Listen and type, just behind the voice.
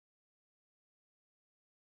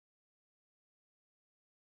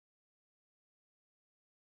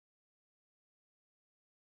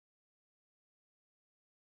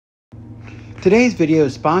Today's video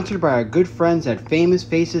is sponsored by our good friends at Famous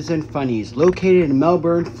Faces and Funnies, located in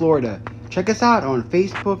Melbourne, Florida. Check us out on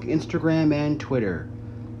Facebook, Instagram, and Twitter.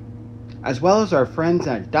 As well as our friends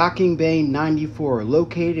at Docking Bay 94,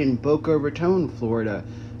 located in Boca Raton, Florida.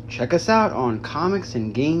 Check us out on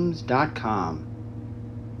comicsandgames.com.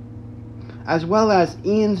 As well as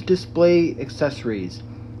Ian's Display Accessories.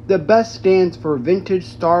 The best stands for vintage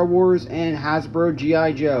Star Wars and Hasbro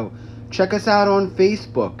G.I. Joe. Check us out on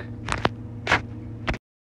Facebook.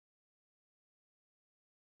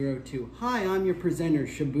 Hi, I'm your presenter,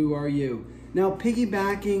 Shabu Are You. Now,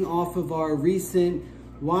 piggybacking off of our recent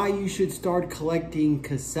Why You Should Start Collecting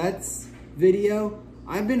Cassettes video,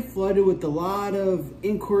 I've been flooded with a lot of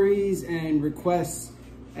inquiries and requests,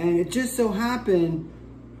 and it just so happened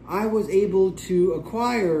I was able to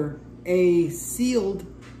acquire a sealed,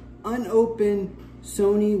 unopened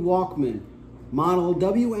Sony Walkman, model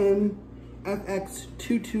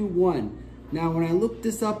WM-FX221. Now, when I looked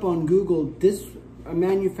this up on Google, this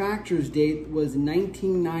manufacturer's date was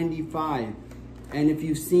 1995, and if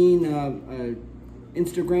you've seen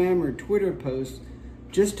Instagram or Twitter posts,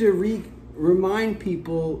 just to remind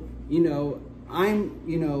people, I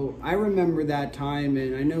remember that time,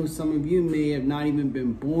 and I know some of you may have not even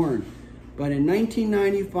been born, but in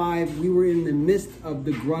 1995 we were in the midst of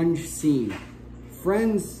the grunge scene.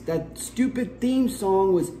 Friends, that stupid theme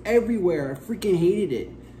song was everywhere. I freaking hated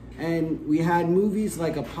it. And we had movies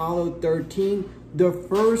like Apollo 13. The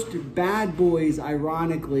first Bad Boys,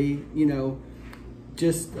 ironically,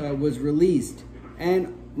 was released.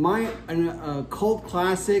 And a cult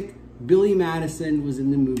classic, Billy Madison, was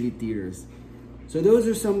in the movie theaters. So those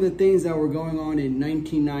are some of the things that were going on in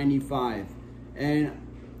 1995. And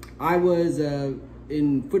I was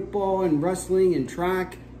in football and wrestling and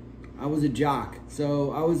track. I was a jock.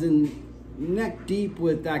 So I was in neck deep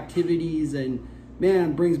with activities, and man,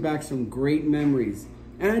 it brings back some great memories.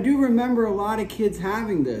 And I do remember a lot of kids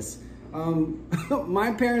having this.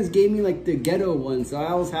 My parents gave me like the ghetto ones, so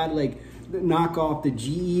I always had like the knockoff, the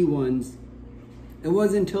GE ones. It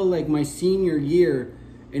wasn't until like my senior year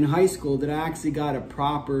in high school that I actually got a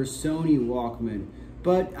proper Sony Walkman.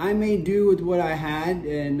 But I made do with what I had,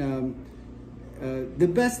 and the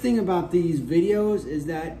best thing about these videos is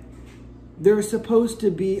that they're supposed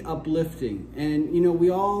to be uplifting. And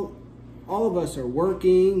we all of us are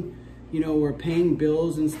working, we're paying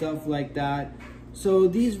bills and stuff like that. So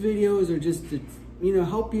these videos are just to,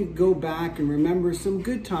 help you go back and remember some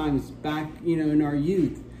good times back, in our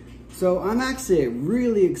youth. So I'm actually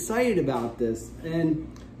really excited about this.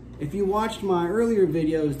 And if you watched my earlier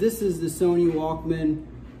videos, this is the Sony Walkman.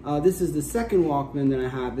 This is the second Walkman that I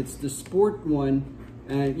have. It's the sport one.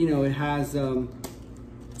 And, it has,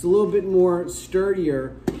 it's a little bit more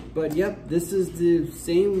sturdier. But yep, this is the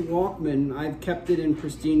same Walkman. I've kept it in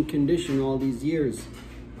pristine condition all these years.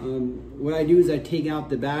 What I do is I take out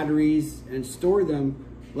the batteries and store them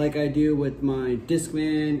like I do with my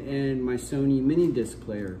Discman and my Sony mini disc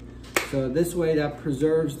player. So this way that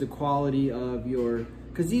preserves the quality of your,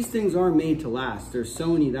 because these things are made to last. They're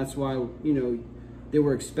Sony, that's why, they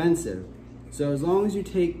were expensive. So as long as you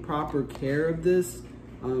take proper care of this,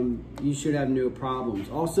 you should have no problems.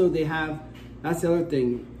 Also, they have, that's the other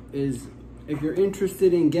thing, is if you're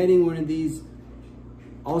interested in getting one of these,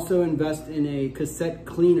 also invest in a cassette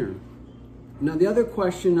cleaner. Now, the other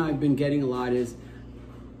question I've been getting a lot is,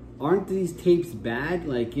 aren't these tapes bad?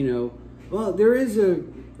 Like, well, there is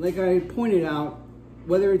like I pointed out,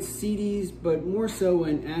 whether it's CDs, but more so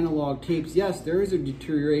in analog tapes, yes, there is a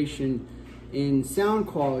deterioration in sound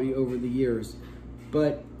quality over the years.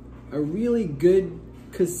 But a really good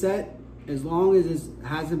cassette, as long as it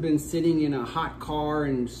hasn't been sitting in a hot car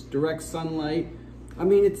in direct sunlight, I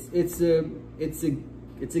mean, it's a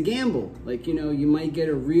gamble. Like, you might get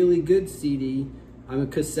a really good CD, a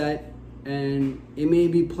cassette, and it may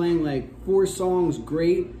be playing like 4 songs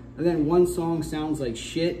great, and then 1 song sounds like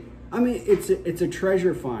shit. I mean, it's a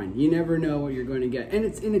treasure find. You never know what you're going to get, and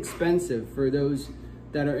it's inexpensive for those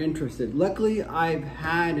that are interested. Luckily, I've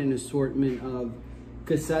had an assortment of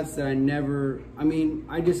cassettes that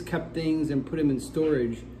I just kept things and put them in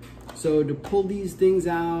storage. So to pull these things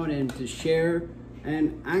out and to share,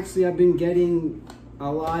 and actually I've been getting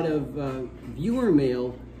a lot of viewer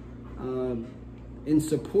mail in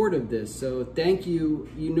support of this. So thank you.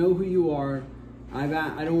 You know who you are. I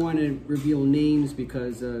don't want to reveal names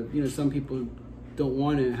because some people don't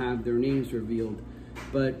want to have their names revealed.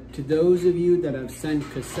 But to those of you that have sent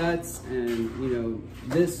cassettes and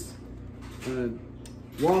this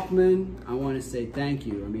Walkman, I want to say thank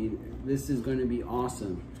you. I mean, this is going to be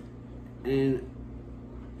awesome. And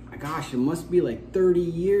gosh, it must be like 30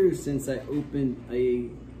 years since I opened a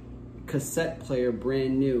cassette player,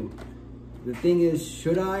 brand new. The thing is,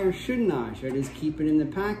 should I or shouldn't I? Should I just keep it in the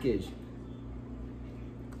package?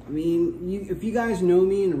 I mean, if you guys know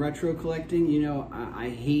me in retro collecting, you know I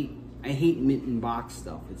hate mint and box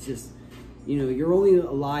stuff. It's just, you know, you're only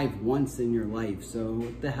alive once in your life, so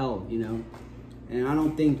what the hell, you know? And I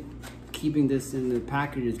don't think keeping this in the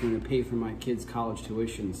package is going to pay for my kids' college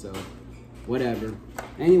tuition, so whatever.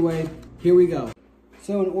 Anyway, here we go.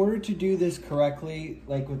 So in order to do this correctly,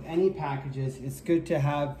 like with any packages, it's good to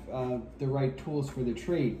have the right tools for the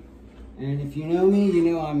trade. And if you know me, you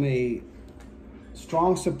know I'm a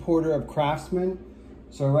strong supporter of Craftsman.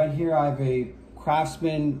 So right here I have a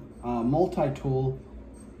Craftsman multi-tool.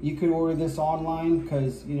 You could order this online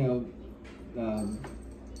because, you know,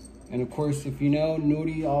 and of course, if you know,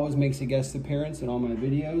 Nudie always makes a guest appearance in all my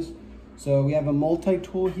videos. So we have a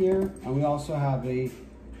multi-tool here, and we also have a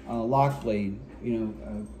lock blade, you know,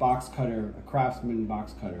 a box cutter, a Craftsman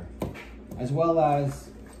box cutter, as well as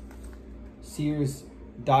Sears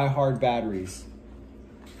die-hard batteries.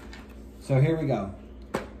 So here we go.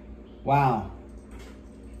 Wow.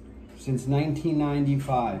 Since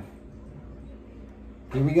 1995.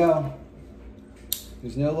 Here we go.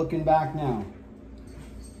 There's no looking back now.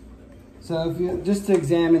 So if you just to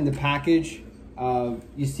examine the package,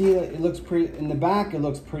 you see that it looks pretty, in the back it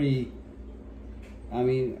looks pretty, I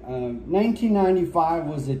mean, 1995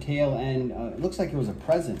 was the tail end. It looks like it was a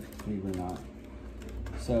present, believe it or not.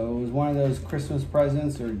 So it was one of those Christmas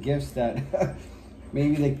presents or gifts that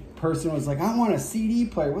maybe the person was like, I want a CD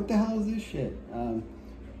player. What the hell is this shit?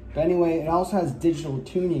 But anyway, it also has digital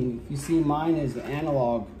tuning. If you see, mine is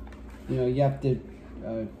analog. You know, you have to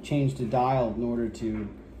change the dial in order to,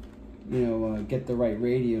 you know, get the right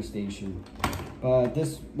radio station. But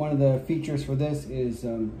this, one of the features for this is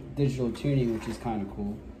digital tuning, which is kind of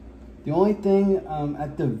cool. The only thing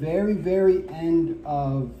at the very, very end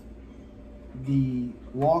of the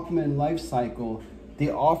Walkman life cycle, they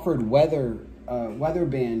offered weather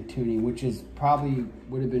band tuning, which is probably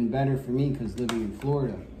would have been better for me because living in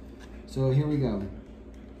Florida. So here we go.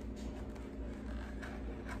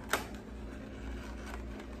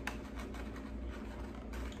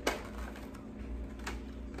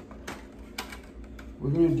 We're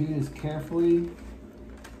going to do this carefully.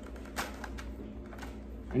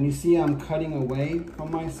 And you see I'm cutting away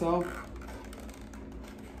from myself.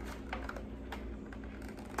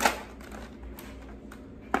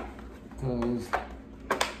 Because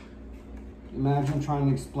imagine trying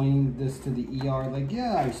to explain this to the ER, like,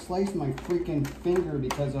 yeah, I sliced my freaking finger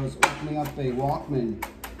because I was opening up a Walkman.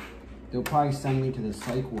 They'll probably send me to the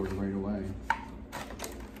psych ward right away.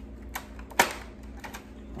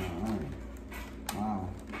 Alright. Wow.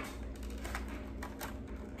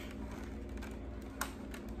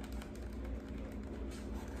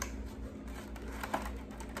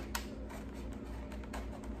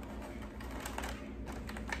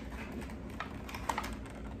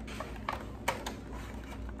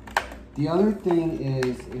 The other thing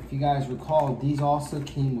is, if you guys recall, these also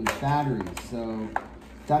came with batteries. So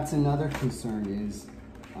that's another concern is,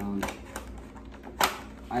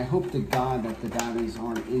 I hope to God that the batteries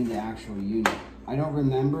aren't in the actual unit. I don't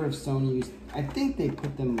remember if Sony used, I think they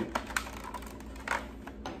put them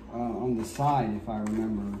on the side, if I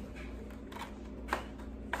remember.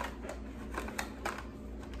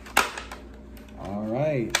 All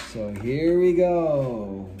right, so here we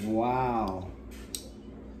go. Wow.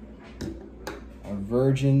 A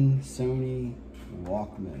virgin Sony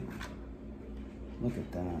Walkman. Look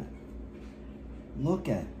at that. Look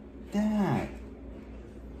at that.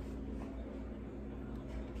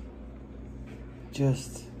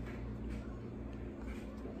 Just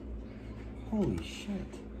holy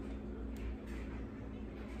shit.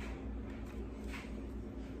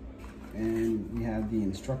 And we have the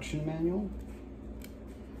instruction manual.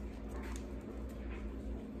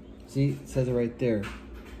 See, it says it right there.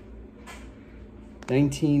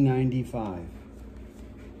 1995.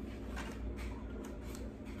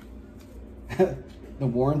 The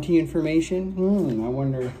warranty information? I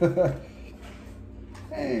wonder.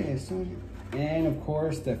 Hey, so, and of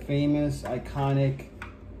course the famous, iconic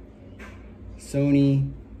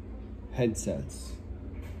Sony headsets.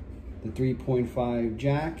 The 3.5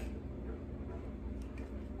 jack.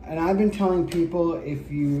 And I've been telling people, if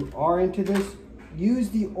you are into this, use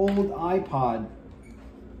the old iPod.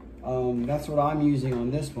 That's what I'm using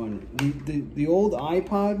on this one. The old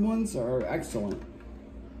iPod ones are excellent.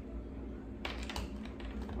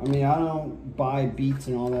 I mean, I don't buy Beats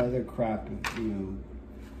and all that other crap, you know.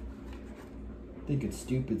 I think it's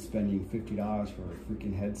stupid spending $50 for a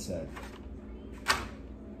freaking headset.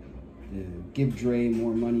 Give Dre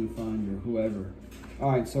More Money Fund or whoever. All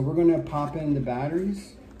right, so we're gonna pop in the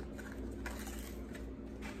batteries.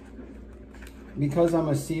 Because I'm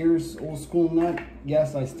a Sears old school nut,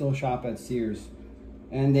 yes, I still shop at Sears.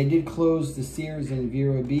 And they did close the Sears in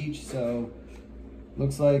Vero Beach, so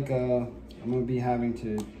looks like I'm gonna be having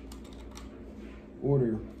to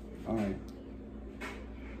order. All right,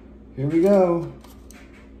 here we go.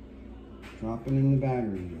 Dropping in the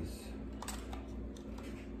batteries.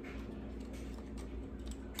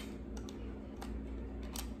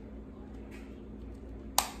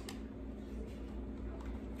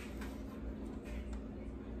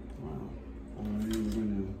 Wow. All right, we're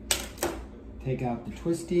gonna take out the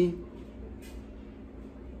twisty.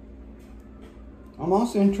 I'm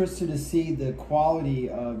also interested to see the quality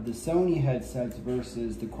of the Sony headsets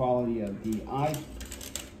versus the quality of the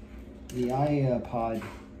iPod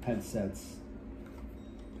headsets.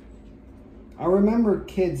 I remember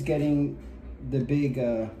kids getting the big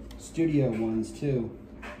studio ones too.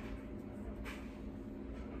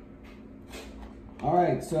 All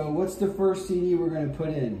right, so what's the first CD we're gonna put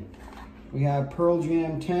in? We have Pearl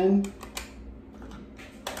Jam 10,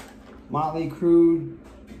 Motley Crue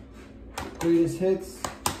Greatest Hits,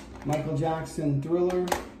 Michael Jackson Thriller,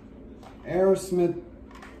 Aerosmith.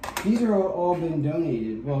 These are all been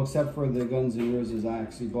donated, well, except for the Guns N' Roses. I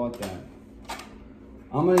actually bought that.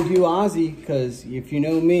 I'm gonna do Ozzy, because if you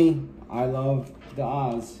know me, I love the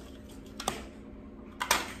Oz.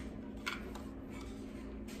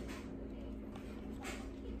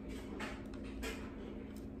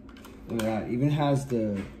 Look at that, even has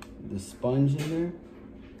the sponge in there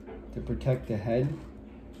to protect the head.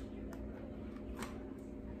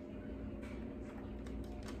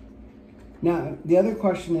 Now, the other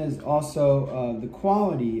question is also the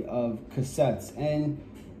quality of cassettes. And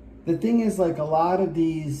the thing is, like, a lot of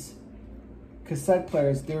these cassette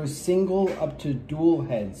players, they're single up to dual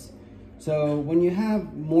heads. So when you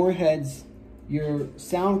have more heads, your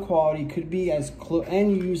sound quality could be as close,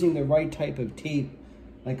 and you're using the right type of tape,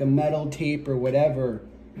 like a metal tape or whatever,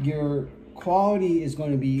 your quality is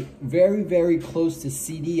going to be very, very close to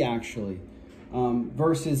CD actually,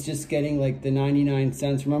 versus just getting like the 99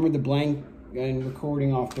 cents. Remember the blank and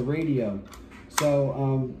recording off the radio.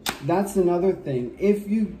 So that's another thing. If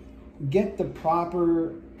you get the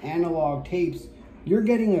proper analog tapes, you're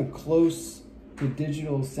getting a close to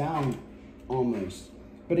digital sound almost.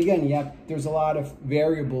 But again, there's a lot of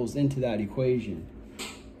variables into that equation.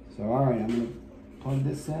 So all right, I'm gonna plug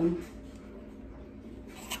this in.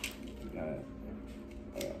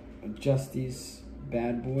 Adjust these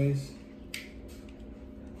bad boys.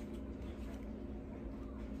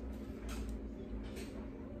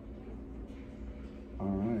 All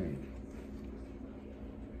right.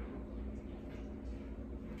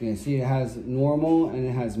 You can see it has normal and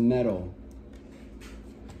it has metal.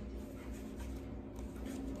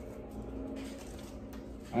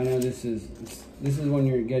 I know this is when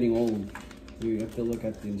you're getting old. You have to look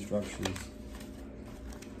at the instructions.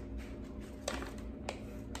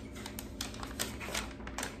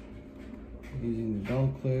 Using the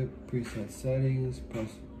belt clip, preset settings,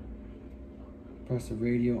 press the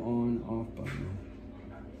radio on, off button.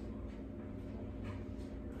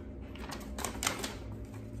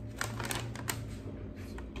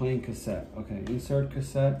 Playing cassette. Okay, insert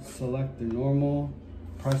cassette, select the normal,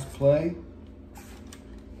 press play.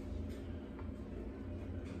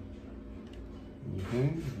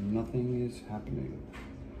 Okay, nothing is happening.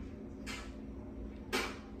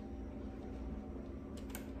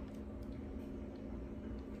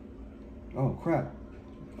 Oh crap.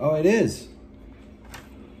 Oh, it is.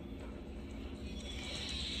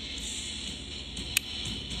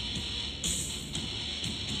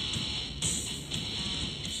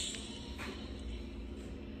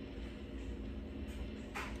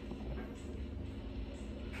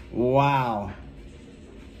 Wow.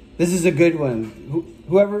 This is a good one.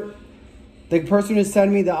 Whoever, the person who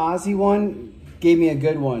sent me the Ozzy one gave me a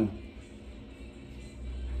good one.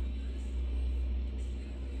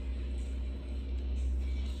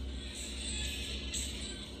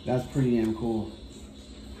 That's pretty damn cool.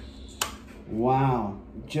 Wow,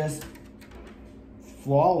 just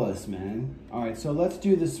flawless, man. All right, so let's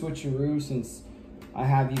do the switcheroo since I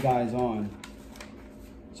have you guys on.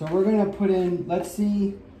 So we're gonna put in, let's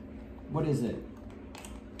see, what is it?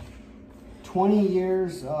 20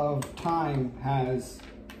 years of time has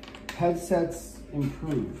headsets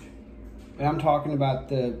improved. And I'm talking about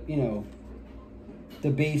the, you know, the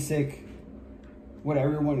basic, what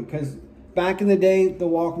everyone, because back in the day, the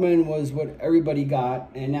Walkman was what everybody got,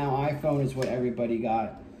 and now iPhone is what everybody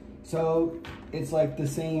got. So it's like the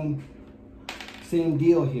same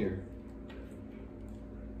deal here.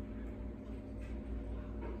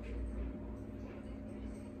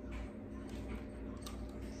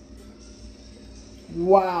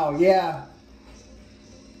 Wow, yeah.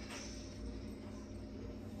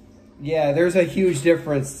 Yeah, there's a huge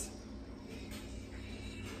difference.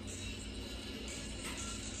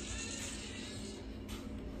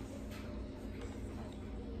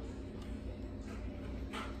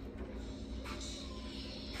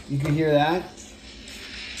 You can hear that?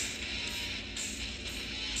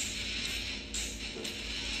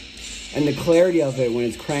 And the clarity of it when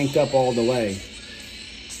it's cranked up all the way.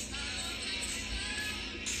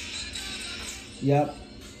 Yep.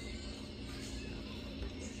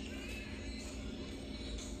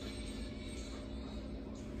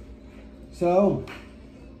 So,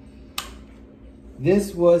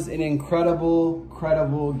 this was an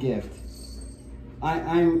incredible gift.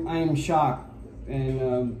 I'm shocked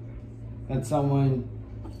and that someone,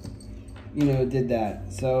 you know, did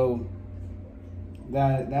that. So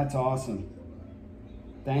that's awesome.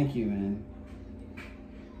 Thank you, man.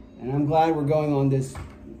 And I'm glad we're going on this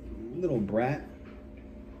little brat.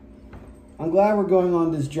 I'm glad we're going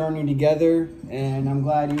on this journey together, and I'm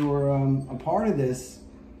glad you were a part of this.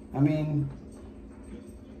 I mean,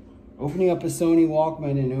 opening up a Sony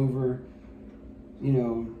Walkman in over, you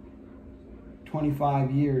know,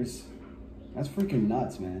 25 years. That's freaking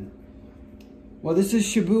nuts, man. Well, this is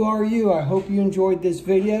Shabu RU. I hope you enjoyed this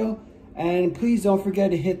video. And please don't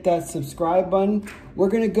forget to hit that subscribe button. We're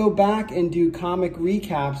going to go back and do comic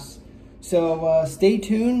recaps. So stay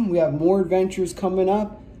tuned. We have more adventures coming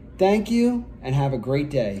up. Thank you, and have a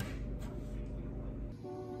great day.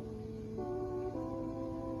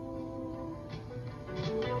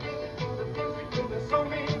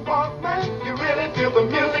 You really feel the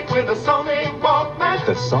music with the Sony Walkman.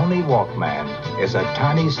 The Sony Walkman is a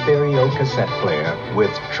tiny stereo cassette player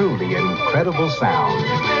with truly incredible sound.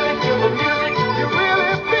 You really feel the music, you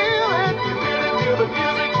really feel it. You really feel the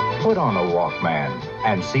music. Put on a Walkman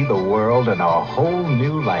and see the world in a whole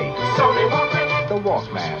new light. Sony Walkman. The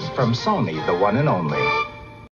Walkman from Sony, the one and only.